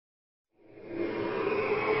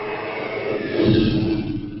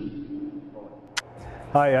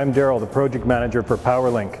Hi, I'm Daryl, the project manager for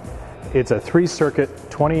PowerLinc. It's a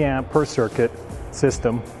 3-circuit, 20 amp per circuit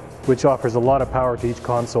system which offers a lot of power to each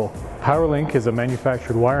console. PowerLinc is a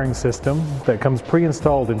manufactured wiring system that comes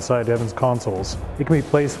pre-installed inside Evans consoles. It can be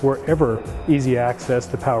placed wherever easy access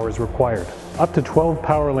to power is required. Up to 12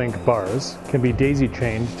 PowerLinc bars can be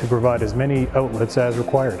daisy-chained to provide as many outlets as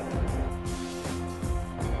required.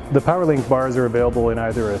 The PowerLinc bars are available in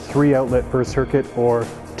either a 3-outlet per circuit or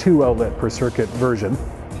 2-outlet per circuit version,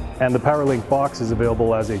 and the PowerLinc box is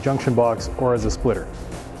available as a junction box or as a splitter.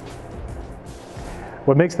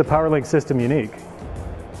 What makes the PowerLinc system unique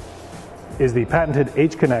is the patented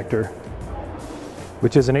H connector,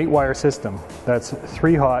 which is an 8-wire system. That's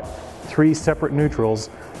 3 hot, 3 separate neutrals,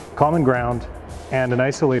 common ground, and an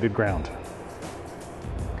isolated ground.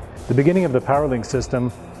 The beginning of the PowerLinc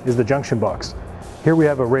system is the junction box. Here we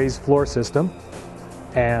have a raised floor system,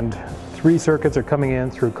 and 3 circuits are coming in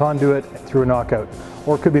through conduit, through a knockout,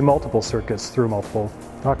 or it could be multiple circuits through multiple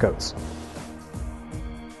knockouts.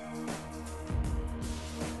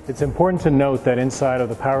 It's important to note that inside of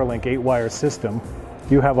the PowerLinc 8-wire system,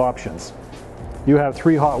 you have options. You have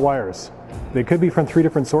 3 hot wires. They could be from 3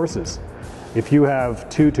 different sources. If you have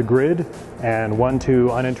 2 to grid and 1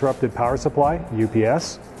 to uninterrupted power supply,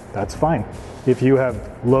 UPS, that's fine. If you have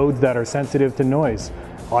loads that are sensitive to noise,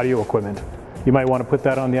 audio equipment, you might want to put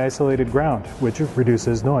that on the isolated ground, which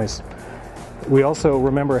reduces noise. We also,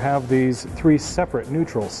 remember, have these 3 separate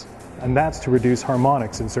neutrals, and that's to reduce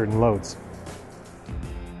harmonics in certain loads.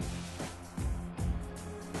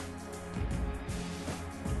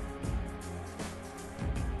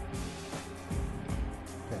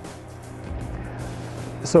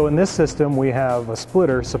 So in this system we have a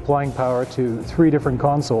splitter supplying power to 3 different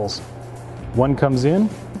consoles. 1 comes in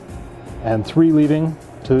and 3 leaving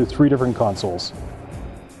to 3 different consoles.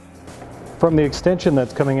 From the extension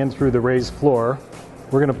that's coming in through the raised floor,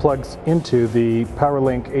 we're going to plug into the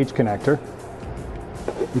PowerLinc H connector.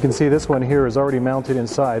 You can see this one here is already mounted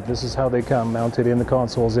inside. This is how they come, mounted in the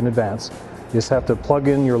consoles in advance. You just have to plug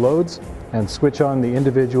in your loads and switch on the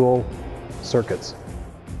individual circuits.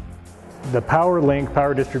 The PowerLinc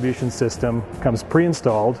power distribution system comes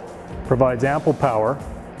pre-installed, provides ample power,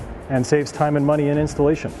 and saves time and money in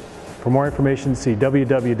installation. For more information, see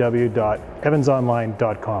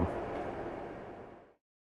www.evansonline.com.